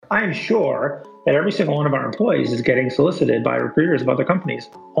I am sure that every single one of our employees is getting solicited by recruiters of other companies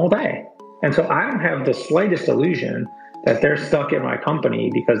all day. And so I don't have the slightest illusion that they're stuck at my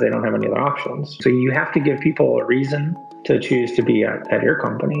company because they don't have any other options. So you have to give people a reason to choose to be at your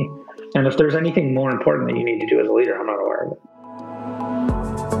company. And if there's anything more important that you need to do as a leader, I'm not aware of it.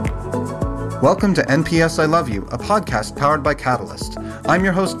 Welcome to NPS I Love You, a podcast powered by Catalyst. I'm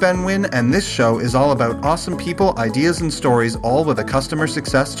your host, Ben Wynn, and this show is all about awesome people, ideas, and stories, all with a customer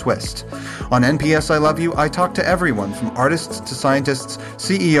success twist. On NPS I Love You, I talk to everyone from artists to scientists,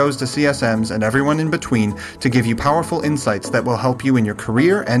 CEOs to CSMs, and everyone in between to give you powerful insights that will help you in your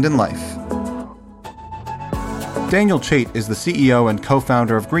career and in life. Daniel Chait is the CEO and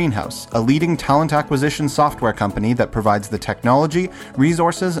co-founder of Greenhouse, a leading talent acquisition software company that provides the technology,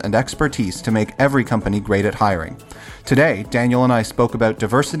 resources, and expertise to make every company great at hiring. Today, Daniel and I spoke about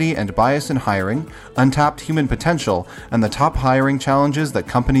diversity and bias in hiring, untapped human potential, and the top hiring challenges that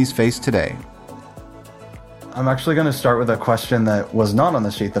companies face today. I'm actually going to start with a question that was not on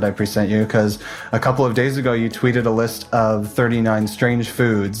the sheet that I present you, because a couple of days ago you tweeted a list of 39 strange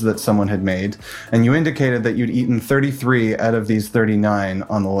foods that someone had made, and you indicated that you'd eaten 33 out of these 39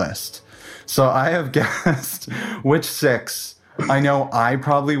 on the list. So I have guessed which 6 I know I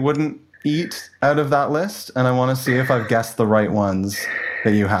probably wouldn't eat out of that list, and I want to see if I've guessed the right ones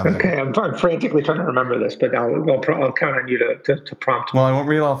that you haven't. Okay, I'm frantically trying to remember this, but I'll count on you to prompt me. Well, I won't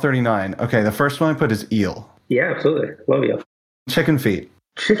read all 39. Okay, the first one I put is eel. Yeah, absolutely. Love you. Chicken feet.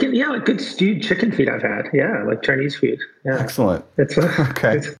 Chicken, yeah, like good stewed chicken feet I've had. Yeah, like Chinese food. Yeah. Excellent.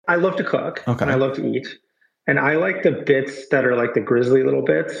 Okay. I love to cook. Okay. And I love to eat. And I like the bits that are like the grisly little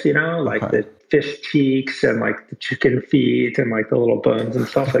bits, like the fish cheeks and like the chicken feet and like the little bones and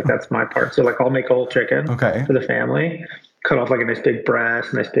stuff. Like that's my part. So like I'll make a whole chicken for the family, cut off like a nice big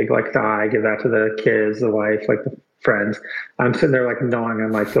breast, nice big like thigh, give that to the kids, the wife, like the friends. I'm sitting there like gnawing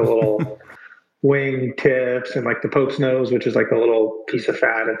on like the little wing tips and like the Pope's nose, which is like the little piece of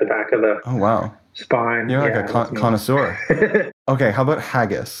fat at the back of the spine. You're like a connoisseur. Okay, how about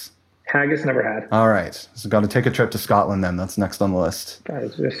haggis? Haggis, never had. All right, so got to take a trip to Scotland then. That's next on the list.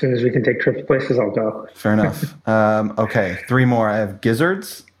 As soon as we can take trips places, I'll go. Fair enough. Okay, 3 more. I have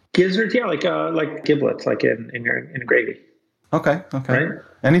gizzards. Gizzards, yeah, like giblets, like in gravy. Okay. Right?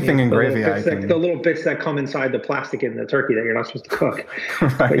 Anything in gravy, I think. The little bits that come inside the plastic in the turkey that you're not supposed to cook.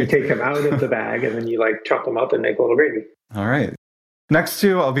 Right. But you take them out of the bag and then you like chop them up and make a little gravy. All right. Next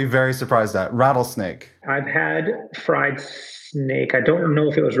 2, I'll be very surprised at. Rattlesnake. I've had fried snake. I don't know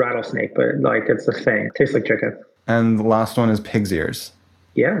if it was rattlesnake, but like it's a thing. It tastes like chicken. And the last one is pig's ears.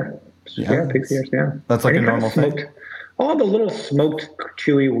 Yeah, pig's ears, yeah. That's like a normal thing. All the little smoked,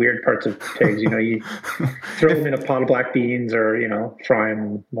 chewy, weird parts of pigs, you throw them in a pot of black beans or, fry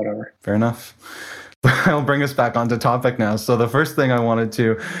them, whatever. Fair enough. I'll bring us back onto topic now. So the first thing I wanted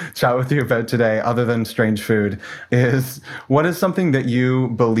to chat with you about today, other than strange food, is what is something that you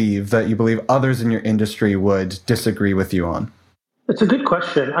believe others in your industry would disagree with you on? It's a good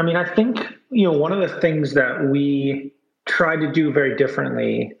question. I mean, I think, one of the things that we try to do very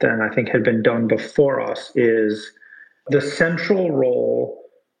differently than I think had been done before us is the central role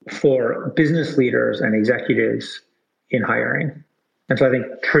for business leaders and executives in hiring. And so I think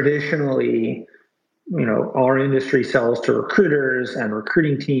traditionally, our industry sells to recruiters and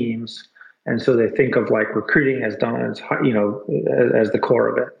recruiting teams. And so they think of like recruiting as done as, as the core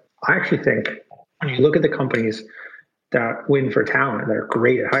of it. I actually think when you look at the companies that win for talent, that are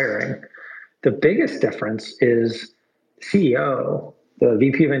great at hiring, the biggest difference is CEO, the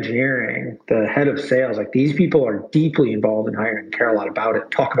VP of engineering, the head of sales. Like these people are deeply involved in hiring, care a lot about it,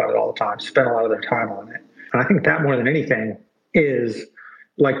 talk about it all the time, spend a lot of their time on it. And I think that more than anything is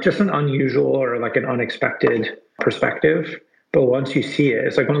like just an unusual or like an unexpected perspective. But once you see it,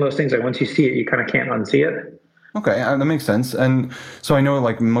 it's like one of those things, like once you see it, you kind of can't unsee it. Okay, that makes sense. And so I know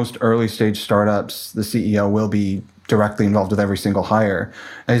like most early stage startups, the CEO will be directly involved with every single hire.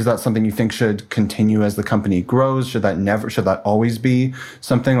 Is that something you think should continue as the company grows? Should that always be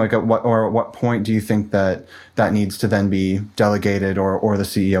something like at what point do you think that needs to then be delegated or the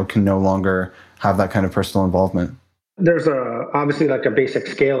CEO can no longer have that kind of personal involvement? There's obviously like a basic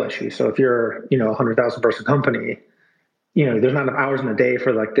scale issue. So if you're, 100,000 person company, there's not enough hours in the day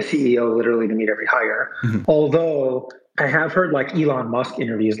for like the CEO literally to meet every hire. Mm-hmm. Although I have heard like Elon Musk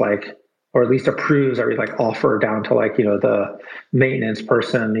interviews like, or at least approves every like offer down to like, the maintenance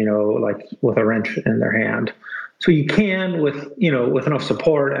person, like with a wrench in their hand. So you can with enough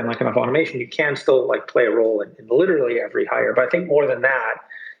support and like enough automation, you can still like play a role in literally every hire. But I think more than that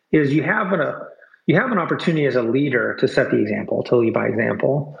is you have an opportunity as a leader to set the example, to lead by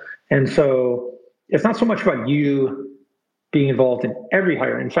example. And so it's not so much about you being involved in every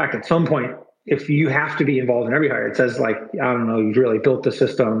hire. In fact, at some point, if you have to be involved in every hire, it says like, I don't know, you've really built the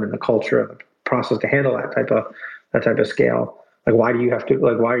system and the culture and the process to handle that type of scale. Like, why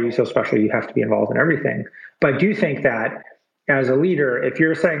are you so special? You have to be involved in everything. But I do think that as a leader, if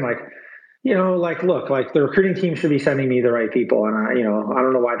you're saying like, look, like the recruiting team should be sending me the right people. And I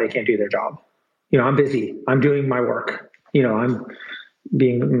don't know why they can't do their job. I'm busy. I'm doing my work. I'm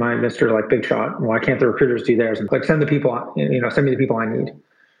being my Mr. like big shot. Why can't the recruiters do theirs? And like, send me the people I need. And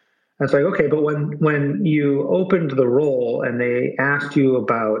it's like, okay, but when you opened the role and they asked you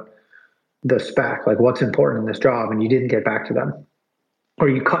about the spec, like what's important in this job, and you didn't get back to them, or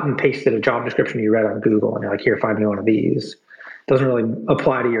you cut and pasted a job description you read on Google and you're like, here, find me one of these. Doesn't really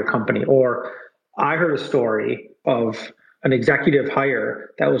apply to your company. Or I heard a story of an executive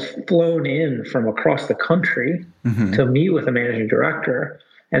hire that was flown in from across the country to meet with a managing director,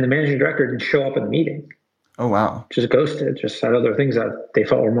 and the managing director didn't show up in the meeting. Oh, wow. Just ghosted, just said other things that they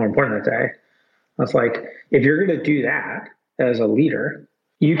felt were more important that day. I was like, if you're going to do that as a leader,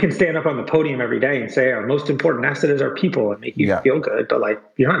 you can stand up on the podium every day and say our most important asset is our people and make you feel good, but like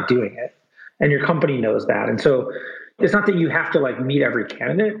you're not doing it. And your company knows that. And so it's not that you have to like meet every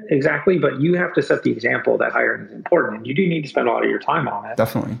candidate exactly, but you have to set the example that hiring is important. And you do need to spend a lot of your time on it.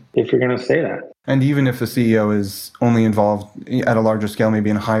 Definitely. If you're going to say that. And even if the CEO is only involved at a larger scale, maybe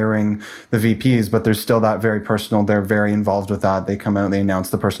in hiring the VPs, but there's still that very personal, they're very involved with that. They come out, they announce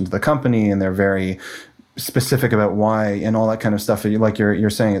the person to the company, and they're very specific about why and all that kind of stuff. Like you're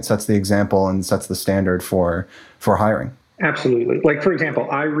saying, it sets the example and sets the standard for hiring. Absolutely. Like, for example,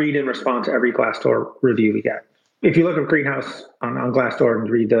 I read and respond to every Glassdoor review we get. If you look at Greenhouse on Glassdoor and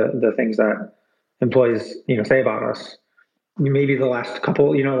read the things that employees, say about us, maybe the last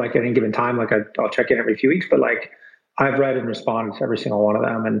couple, like at any given time, like I'll check in every few weeks, but like I've read and responded to every single one of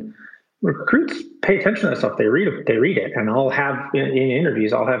them. And recruits pay attention to that stuff. They read it. And I'll have in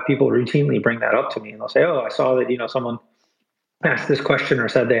interviews, I'll have people routinely bring that up to me, and they'll say, oh, I saw that, someone asked this question or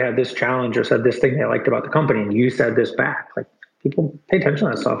said they had this challenge or said this thing they liked about the company, and you said this back. Like, people pay attention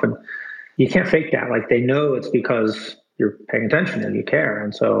to that stuff, and you can't fake that. Like, they know it's because you're paying attention and you care.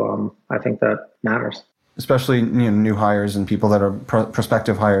 And so I think that matters. Especially new hires and people that are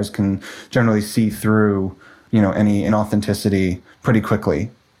prospective hires can generally see through any inauthenticity pretty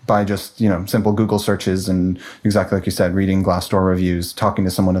quickly by just simple Google searches, and exactly like you said, reading Glassdoor reviews, talking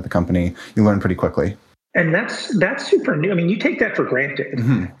to someone at the company. You learn pretty quickly. And that's super new. I mean, you take that for granted,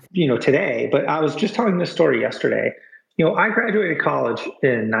 today. But I was just telling this story yesterday. I graduated college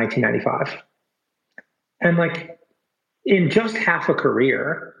in 1995, and like in just half a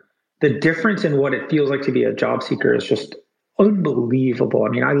career, the difference in what it feels like to be a job seeker is just unbelievable. I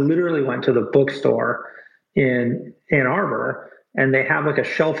mean, I literally went to the bookstore in Ann Arbor, and they have like a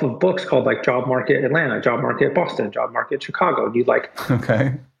shelf of books called like Job Market Atlanta, Job Market Boston, Job Market Chicago. And you'd like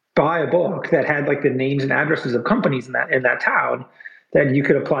buy a book that had like the names and addresses of companies in that town that you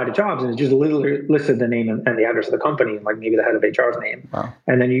could apply to jobs, and it just literally listed the name and the address of the company and like maybe the head of HR's name. Wow.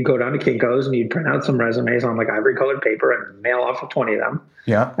 And then you go down to Kinko's and you'd print out some resumes on like ivory colored paper and mail off 20 of them.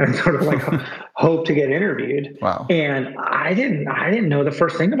 Yeah. And sort of like hope to get interviewed. Wow. And I didn't know the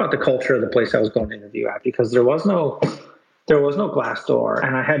first thing about the culture of the place I was going to interview at, because there was no Glassdoor,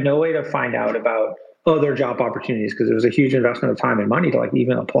 and I had no way to find out about other job opportunities, because it was a huge investment of time and money to like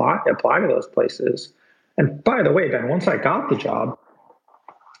even apply to those places. And by the way, Ben, once I got the job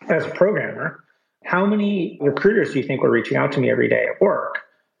as a programmer, how many recruiters do you think were reaching out to me every day at work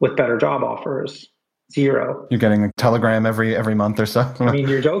with better job offers? Zero. You're getting a telegram every month or so. I mean,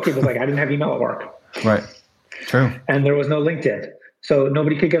 you're joking. It was like, I didn't have email at work. Right. True. And there was no LinkedIn. So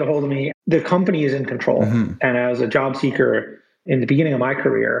nobody could get a hold of me. The company is in control. And as a job seeker in the beginning of my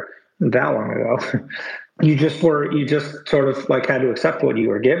career, that long ago, you just sort of like had to accept what you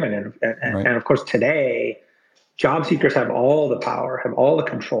were given. And of course, today, job seekers have all the power, have all the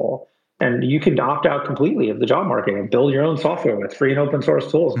control, and you can opt out completely of the job market and build your own software with free and open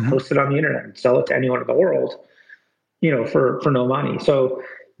source tools and post it on the internet and sell it to anyone in the world, for no money. So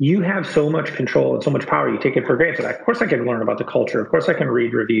you have so much control and so much power, you take it for granted. Of course I can learn about the culture. Of course I can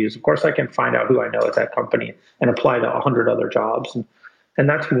read reviews. Of course I can find out who I know at that company and apply to 100 other jobs. And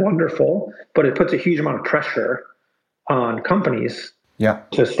that's wonderful, but it puts a huge amount of pressure on companies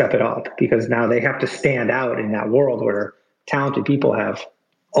to step it up, because now they have to stand out in that world where talented people have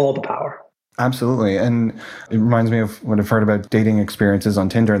all the power. Absolutely. And it reminds me of what I've heard about dating experiences on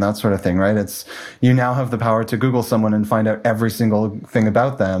Tinder and that sort of thing, right? It's, you now have the power to Google someone and find out every single thing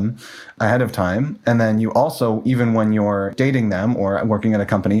about them ahead of time. And then you also, even when you're dating them or working at a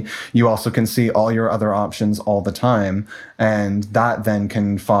company, you also can see all your other options all the time. And that then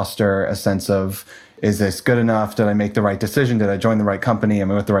can foster a sense of is this good enough? Did I make the right decision? Did I join the right company?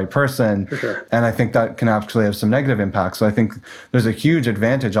 Am I with the right person? For sure. And I think that can actually have some negative impacts. So I think there's a huge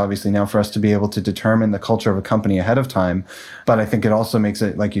advantage, obviously, now for us to be able to determine the culture of a company ahead of time. But I think it also makes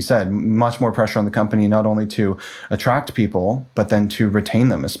it, like you said, much more pressure on the company, not only to attract people, but then to retain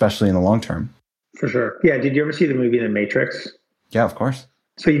them, especially in the long term. For sure. Yeah. Did you ever see the movie The Matrix? Yeah, of course.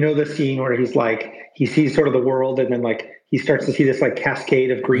 So you know the scene where he's like, he sees sort of the world, and then like he starts to see this like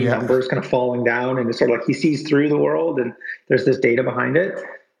cascade of green numbers kind of falling down, and it's sort of like he sees through the world and there's this data behind it.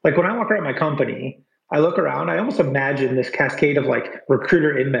 Like when I walk around my company, I look around, I almost imagine this cascade of like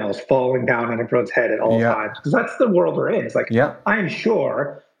recruiter emails falling down on everyone's head at all times, because that's the world we're in. It's like, I am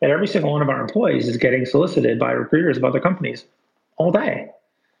sure that every single one of our employees is getting solicited by recruiters of other companies all day.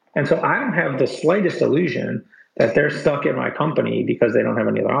 And so I don't have the slightest illusion that they're stuck in my company because they don't have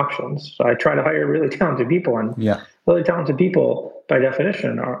any other options. So I try to hire really talented people, and really talented people by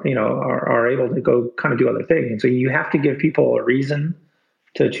definition are able to go kind of do other things. And so you have to give people a reason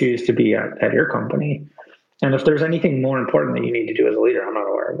to choose to be at your company. And if there's anything more important that you need to do as a leader, I'm not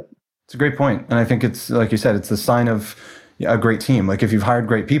aware of it. It's a great point. And I think it's, like you said, it's the sign of a great team. Like if you've hired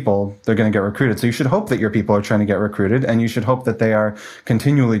great people, they're going to get recruited. So you should hope that your people are trying to get recruited, and you should hope that they are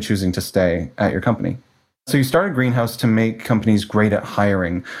continually choosing to stay at your company. So you started Greenhouse to make companies great at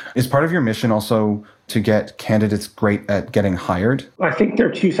hiring. Is part of your mission also to get candidates great at getting hired? I think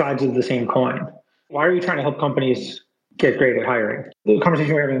they're two sides of the same coin. Why are you trying to help companies get great at hiring? The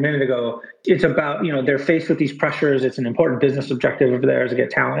conversation we were having a minute ago, it's about, they're faced with these pressures. It's an important business objective of theirs to get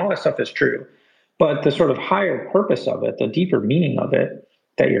talent. All that stuff is true. But the sort of higher purpose of it, the deeper meaning of it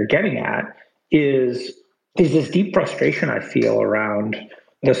that you're getting at is this deep frustration I feel around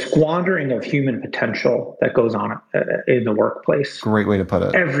the squandering of human potential that goes on in the workplace. Great way to put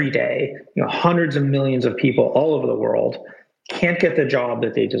it. Every day, hundreds of millions of people all over the world can't get the job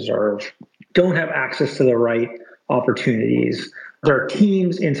that they deserve, don't have access to the right opportunities. There are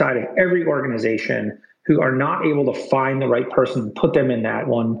teams inside of every organization who are not able to find the right person and put them in that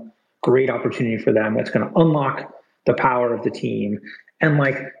one great opportunity for them that's going to unlock the power of the team. And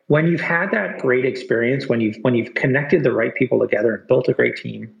like when you've had that great experience, when you've connected the right people together and built a great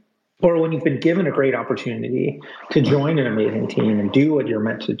team, or when you've been given a great opportunity to join an amazing team and do what you're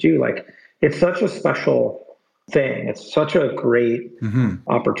meant to do, like it's such a special thing. It's such a great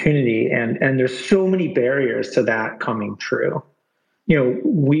opportunity. And there's so many barriers to that coming true.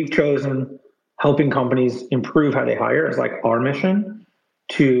 We've chosen helping companies improve how they hire as like our mission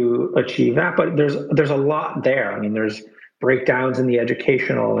to achieve that. But there's a lot there. I mean, there's breakdowns in the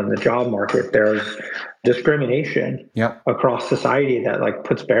educational and the job market. There's discrimination across society that like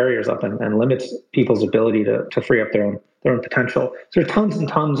puts barriers up and limits people's ability to free up their own potential. So there's tons and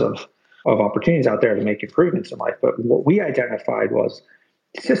tons of opportunities out there to make improvements in life. But what we identified was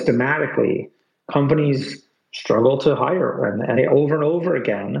systematically companies struggle to hire, and they over and over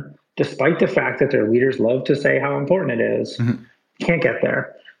again, despite the fact that their leaders love to say how important it is, can't get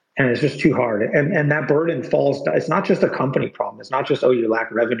there. And it's just too hard. And that burden falls, it's not just a company problem. It's not just, you lack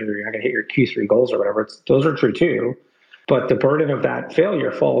revenue or you're not going to hit your Q3 goals or whatever. Those are true too. But the burden of that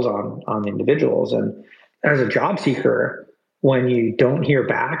failure falls on the individuals. And as a job seeker, when you don't hear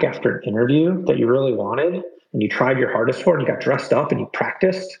back after an interview that you really wanted and you tried your hardest for it and you got dressed up and you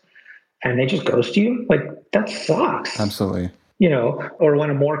practiced and they just ghost you, like that sucks. Absolutely. Or when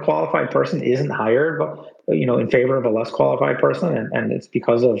a more qualified person isn't hired, but in favor of a less qualified person, and it's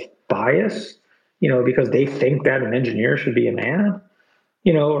because of bias, because they think that an engineer should be a man,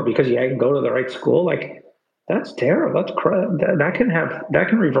 or because you can go to the right school, like that's terrible. That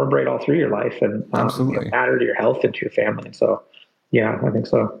can reverberate all through your life and absolutely matter to your health and to your family. And so, yeah, I think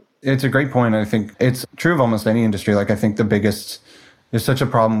so. It's a great point. I think it's true of almost any industry. Like I think there's such a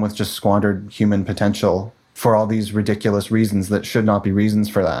problem with just squandered human potential for all these ridiculous reasons that should not be reasons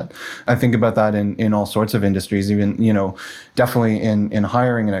for that. I think about that in all sorts of industries, even, definitely in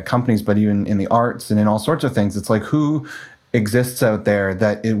hiring and at companies, but even in the arts and in all sorts of things. It's like, who exists out there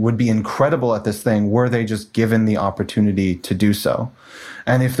that it would be incredible at this thing were they just given the opportunity to do so?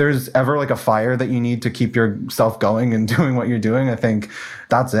 And if there's ever like a fire that you need to keep yourself going and doing what you're doing, I think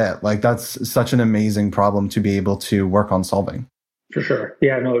that's it. Like that's such an amazing problem to be able to work on solving. For sure.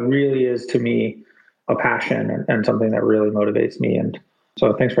 Yeah, no, it really is to me a passion and something that really motivates me. And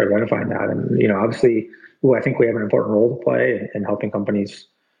so thanks for identifying that. And, obviously, I think we have an important role to play in helping companies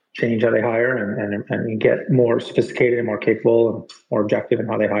change how they hire and get more sophisticated and more capable and more objective in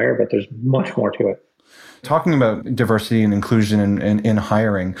how they hire. But there's much more to it. Talking about diversity and inclusion in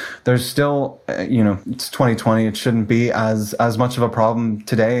hiring, there's still, it's 2020. It shouldn't be as much of a problem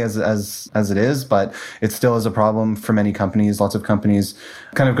today as it is, but it still is a problem for many companies. Lots of companies.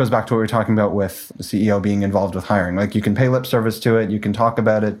 Kind of goes back to what we were talking about with the CEO being involved with hiring. Like, you can pay lip service to it, you can talk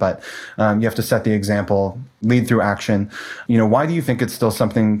about it, but you have to set the example, lead through action. Why do you think it's still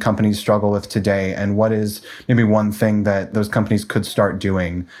something companies struggle with today? And what is maybe one thing that those companies could start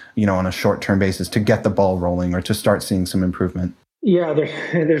doing, on a short-term basis to get the ball rolling or to start seeing some improvement? Yeah,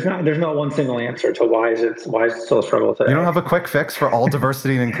 there's not one single answer to why is it still a struggle today. You don't have a quick fix for all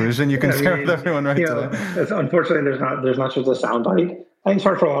diversity and inclusion you can share with everyone today. Unfortunately, there's not just a soundbite. I think it's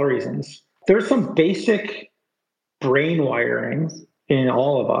hard for a lot of reasons. There's some basic brain wiring in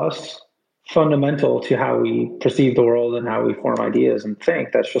all of us, fundamental to how we perceive the world and how we form ideas and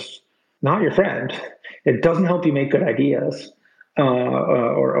think. That's just not your friend. It doesn't help you make good ideas,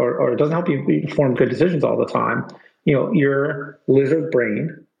 or it doesn't help you form good decisions all the time. Your lizard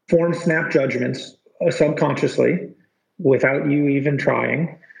brain forms snap judgments subconsciously without you even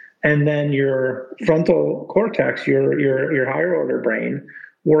trying. And then your frontal cortex, your higher order brain,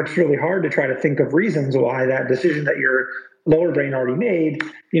 works really hard to try to think of reasons why that decision that your lower brain already made,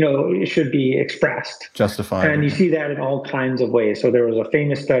 it should be expressed. Justified. And you see that in all kinds of ways. So there was a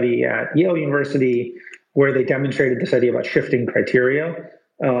famous study at Yale University where they demonstrated this idea about shifting criteria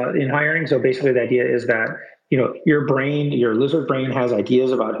in hiring. So basically the idea is that, your brain, your lizard brain, has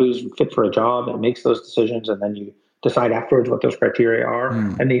ideas about who's fit for a job and makes those decisions. And then you decide afterwards what those criteria are.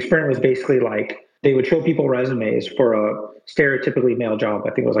 And the experiment was basically like, they would show people resumes for a stereotypically male job. I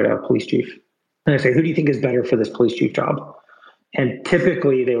think it was like a police chief. And they say, who do you think is better for this police chief job? And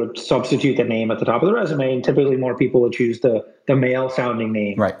typically they would substitute the name at the top of the resume. And typically more people would choose the male sounding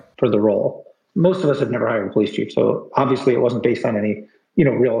name for the role. Most of us have never hired a police chief. So obviously it wasn't based on any,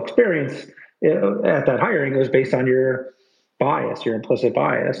 real experience at that hiring. It was based on your bias, your implicit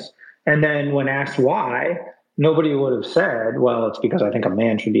bias. And then when asked why, nobody would have said, well, it's because I think a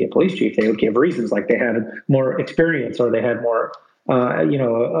man should be a police chief. They would give reasons like they had more experience or they had more,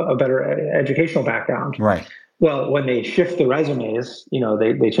 a better educational background. Right. Well, when they shift the resumes,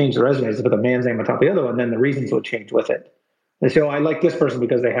 they change the resumes to put the man's name on top of the other one, then the reasons would change with it. They say, oh, I like this person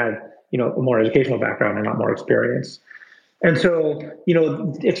because they had, a more educational background and not more experience. And so,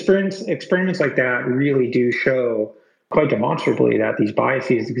 experiments like that really do show quite demonstrably that these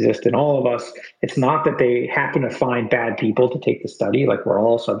biases exist in all of us. It's not that they happen to find bad people to take the study. Like, we're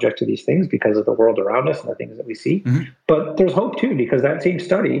all subject to these things because of the world around us and the things that we see. Mm-hmm. But there's hope too, because that same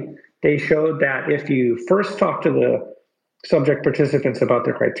study, they showed that if you first talk to the subject participants about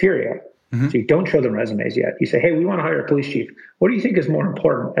their criteria, so you don't show them resumes yet. You say, hey, we want to hire a police chief. What do you think is more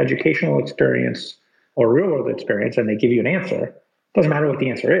important, educational experience or real world experience? And they give you an answer. Doesn't matter what the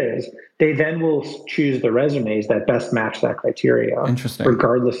answer is. They then will choose the resumes that best match that criteria,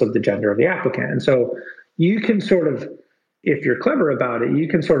 regardless of the gender of the applicant. And so you can sort of, if you're clever about it, you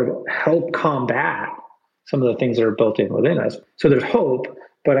can sort of help combat some of the things that are built in within us. So there's hope,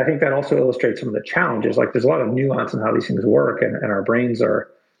 but I think that also illustrates some of the challenges. Like, there's a lot of nuance in how these things work, and our brains are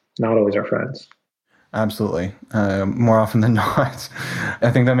not always our friends. Absolutely. More often than not. I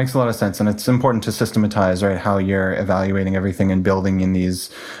think that makes a lot of sense. And it's important to systematize, right, how you're evaluating everything and building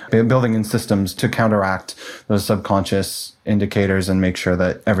in systems to counteract those subconscious indicators and make sure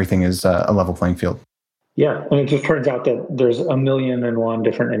that everything is a level playing field. Yeah. And it just turns out that there's 1,000,001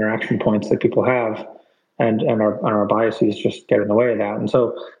 different interaction points that people have, and our biases just get in the way of that. And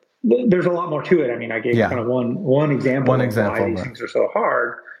so there's a lot more to it. I mean, I gave kind of one example of why these things are so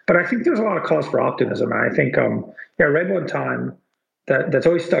hard. But I think there's a lot of cause for optimism. And I think, I read one time that's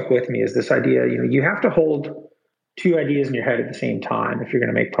always stuck with me is this idea, you have to hold two ideas in your head at the same time if you're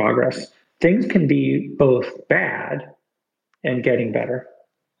going to make progress. Things can be both bad and getting better.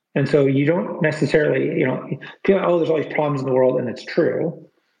 And so you don't necessarily, feel like, oh, there's all these problems in the world, and it's true.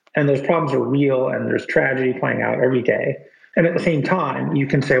 And those problems are real, and there's tragedy playing out every day. And at the same time, you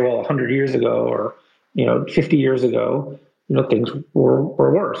can say, well, 100 years ago or, 50 years ago, things were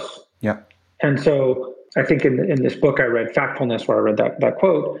worse. Yeah. And so I think in this book I read, Factfulness, where I read that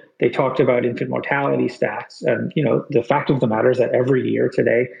quote, they talked about infant mortality stats. And, the fact of the matter is that every year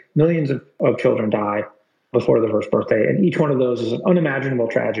today, millions of children die before their first birthday. And each one of those is an unimaginable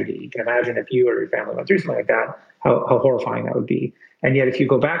tragedy. You can imagine if you or your family went through something like that, how horrifying that would be. And yet if you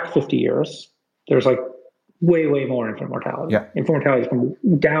go back 50 years, there's like way, way more infant mortality. Yeah. Infant mortality has come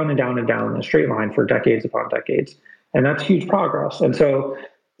down and down and down in a straight line for decades upon decades. And that's huge progress. And so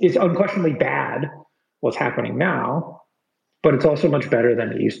it's unquestionably bad what's happening now, but it's also much better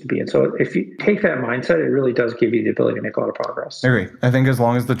than it used to be. And so if you take that mindset, it really does give you the ability to make a lot of progress. I agree. I think as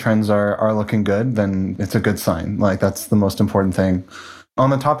long as the trends are looking good, then it's a good sign. Like that's the most important thing. On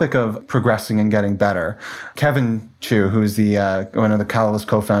the topic of progressing and getting better, Kevin Chu, who's one of the Catalyst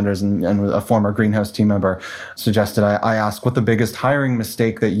co-founders and a former Greenhouse team member, suggested I ask what the biggest hiring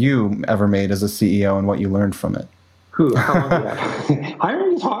mistake that you ever made as a CEO and what you learned from it. How long did that?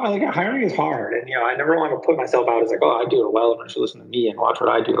 Hiring is hard. Like hiring is hard, and I never want to put myself out as like, oh, I do it well, and you should listen to me and watch what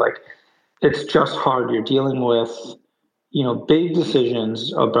I do. Like, it's just hard. You're dealing with, big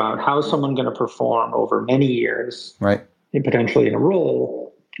decisions about how is someone going to perform over many years, right? And potentially in a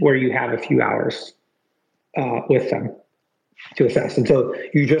role where you have a few hours with them to assess, and so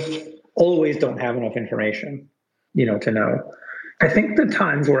you just always don't have enough information, to know. I think the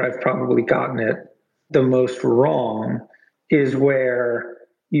times where I've probably gotten it the most wrong is where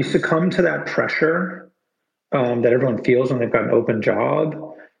you succumb to that pressure that everyone feels when they've got an open job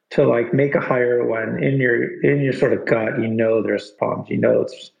to like make a hire when in your sort of gut, there's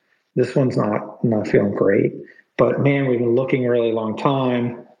problems, this one's not feeling great, but man, we've been looking a really long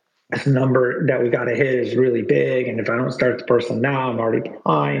time. This number that we got to hit is really big, and if I don't start the person now, I'm already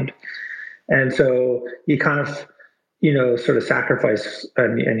behind. And so you kind of sort of sacrifice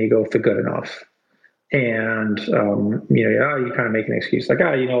and you go for good enough. And, you kind of make an excuse like,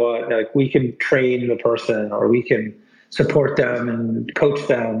 you know what, like we can train the person or we can support them and coach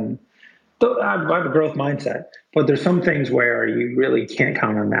them. I have a growth mindset, but there's some things where you really can't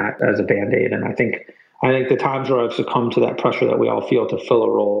count on that as a Band-Aid. And I think the times where I've succumbed to that pressure that we all feel to fill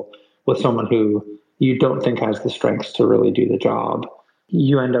a role with someone who you don't think has the strengths to really do the job,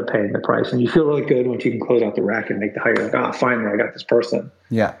 you end up paying the price. And you feel really good once you can close out the rack and make the hire. Like, finally, I got this person.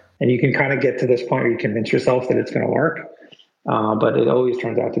 Yeah. And you can kind of get to this point where you convince yourself that it's going to work. But it always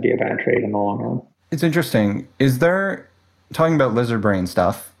turns out to be a bad trade in the long run. It's interesting. Talking about lizard brain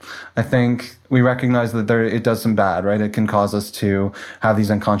stuff, I think we recognize that it does some bad, right? It can cause us to have these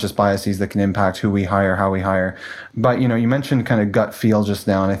unconscious biases that can impact who we hire, how we hire. But, you mentioned kind of gut feel just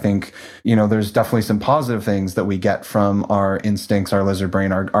now. And I think, there's definitely some positive things that we get from our instincts, our lizard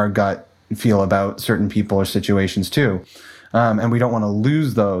brain, our gut feel about certain people or situations too. And we don't want to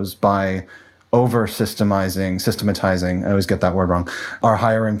lose those by systematizing, I always get that word wrong, our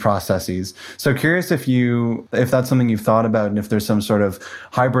hiring processes. So curious if that's something you've thought about and if there's some sort of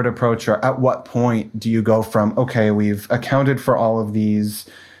hybrid approach, or at what point do you go from, okay, we've accounted for all of these,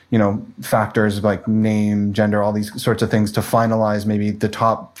 factors like name, gender, all these sorts of things to finalize maybe the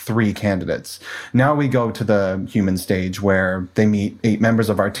top 3 candidates. Now we go to the human stage where they meet 8 members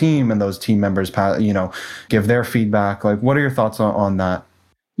of our team and those team members, give their feedback. Like, what are your thoughts on that?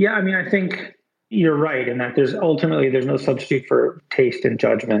 Yeah, I mean, I think you're right in that there's no substitute for taste and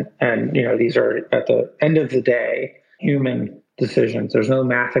judgment. And, these are at the end of the day, human decisions. There's no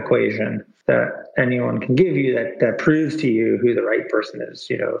math equation that anyone can give you that proves to you who the right person is,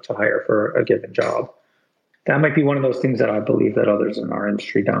 to hire for a given job. That might be one of those things that I believe that others in our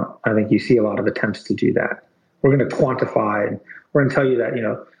industry don't. I think you see a lot of attempts to do that. We're going to quantify, and we're going to tell you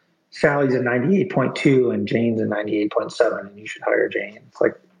that, Sally's a 98.2 and Jane's a 98.7, and you should hire Jane. It's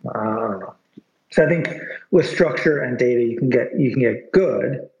like, I don't know. So I think with structure and data, you can get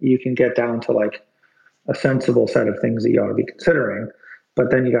good. You can get down to like a sensible set of things that you ought to be considering,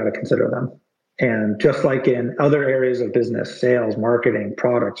 but then you got to consider them. And just like in other areas of business, sales, marketing,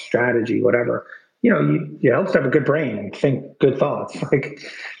 product, strategy, whatever, you have to have a good brain and think good thoughts. Like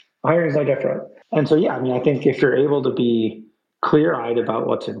hiring is no different. And so, yeah, I mean, I think if you're able to be clear-eyed about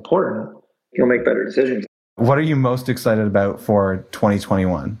what's important, you'll make better decisions. What are you most excited about for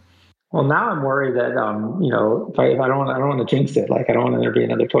 2021? Well, now I'm worried that, if I don't want to jinx it. Like, I don't want there to be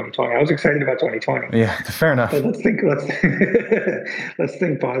another 2020. I was excited about 2020. Yeah, fair enough. But let's think positive. Let's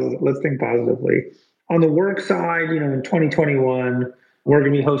think positively. On the work side, in 2021, we're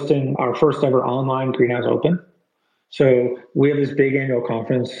going to be hosting our first ever online Greenhouse Open. So we have this big annual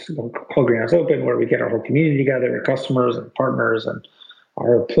conference called Greenhouse Open where we get our whole community together, our customers and partners and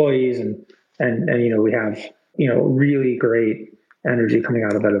our employees, and we have really great energy coming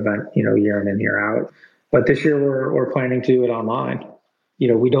out of that event, year in and year out. But this year we're planning to do it online.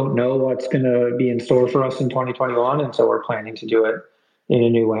 We don't know what's going to be in store for us in 2021, and so we're planning to do it in a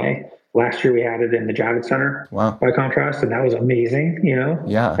new way. Last year we had it in the Javits Center, wow, by contrast, and that was amazing.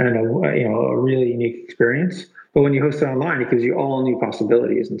 Yeah, and a really unique experience. But when you host it online, it gives you all new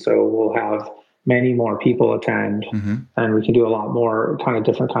possibilities, and so we'll have many more people attend, and we can do a lot more kind of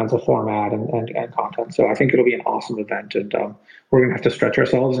different kinds of format and content. So I think it'll be an awesome event, and we're going to have to stretch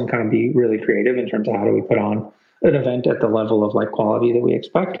ourselves and kind of be really creative in terms of how do we put on an event at the level of like quality that we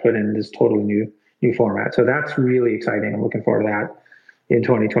expect, but in this totally new new format. So that's really exciting. I'm looking forward to that in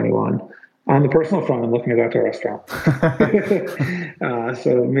 2021. On the personal front, I'm looking to go out to a restaurant.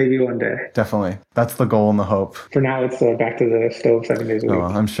 So maybe one day. Definitely. That's the goal and the hope. For now, it's back to the stove 7 days a week. Oh,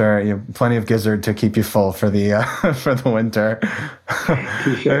 I'm sure you have plenty of gizzard to keep you full for the for the winter.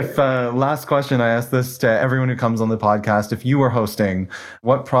 If last question, I ask this to everyone who comes on the podcast. If you were hosting,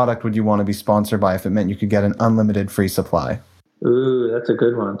 what product would you want to be sponsored by if it meant you could get an unlimited free supply? Ooh, that's a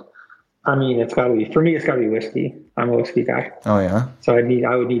good one. I mean, it's got to be whiskey. I'm a whiskey guy. Oh yeah. So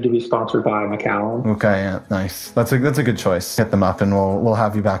I would need to be sponsored by Macallan. Okay, yeah, nice. That's a good choice. Hit them up, and we'll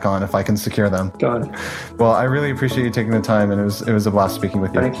have you back on if I can secure them. Done. Well, I really appreciate you taking the time, and it was a blast speaking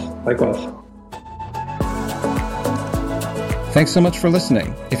with you. Thanks. Likewise. Thanks so much for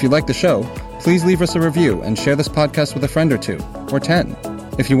listening. If you like the show, please leave us a review and share this podcast with a friend or 2, or 10.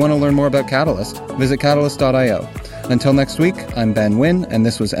 If you want to learn more about Catalyst, visit catalyst.io. Until next week, I'm Ben Wynn, and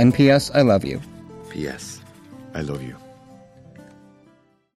this was NPS I Love You. P.S. I love you.